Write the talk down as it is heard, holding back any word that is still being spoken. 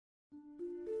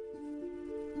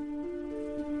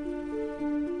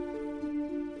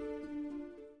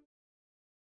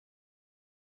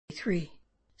3.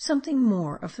 Something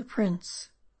more of the prince.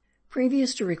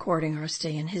 Previous to recording our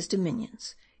stay in his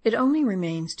dominions, it only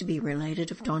remains to be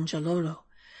related of Don Jalolo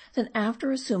that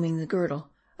after assuming the girdle,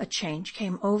 a change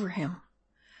came over him.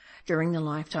 During the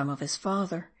lifetime of his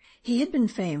father, he had been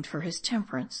famed for his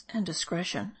temperance and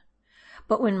discretion.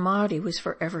 But when Mardi was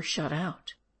forever shut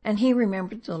out, and he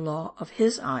remembered the law of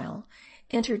his isle,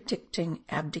 interdicting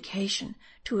abdication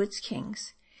to its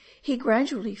kings, he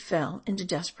gradually fell into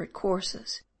desperate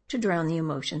courses to drown the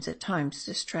emotions at times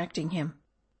distracting him.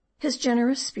 His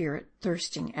generous spirit,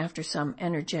 thirsting after some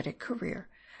energetic career,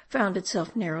 found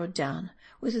itself narrowed down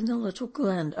within the little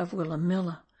glen of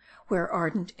Willamilla, where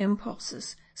ardent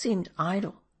impulses seemed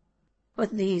idle.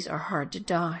 But these are hard to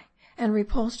die, and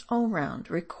repulsed all round,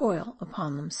 recoil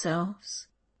upon themselves.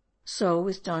 So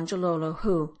with Don Jalolo,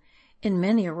 who, in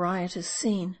many a riotous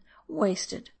scene,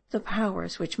 wasted the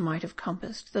powers which might have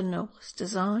compassed the noblest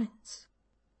designs.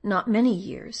 Not many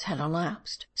years had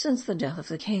elapsed since the death of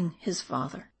the king, his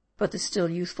father, but the still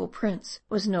youthful prince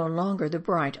was no longer the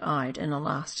bright-eyed and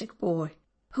elastic boy,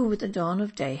 who with the dawn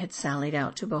of day had sallied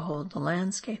out to behold the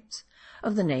landscapes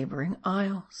of the neighboring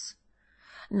isles.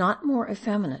 Not more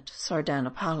effeminate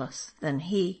Sardanapalus than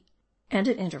he, and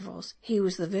at intervals he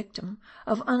was the victim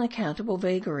of unaccountable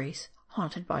vagaries,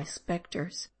 haunted by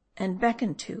spectres, and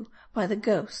beckoned to by the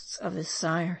ghosts of his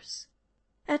sires.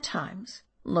 At times,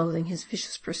 loathing his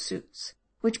vicious pursuits,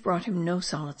 which brought him no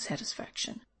solid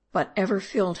satisfaction, but ever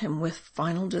filled him with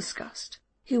final disgust,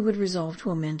 he would resolve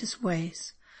to amend his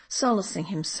ways, solacing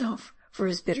himself for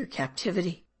his bitter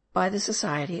captivity by the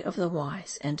society of the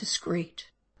wise and discreet.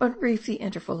 But brief the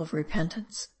interval of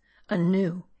repentance,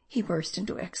 anew he burst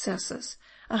into excesses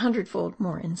 100-fold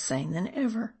more insane than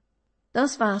ever.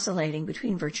 Thus vacillating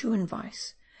between virtue and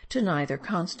vice, to neither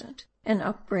constant, and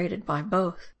upbraided by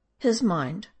both, his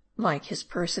mind, like his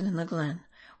person in the glen,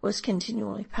 was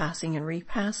continually passing and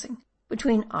repassing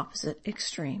between opposite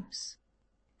extremes.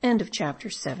 End of chapter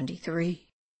 73.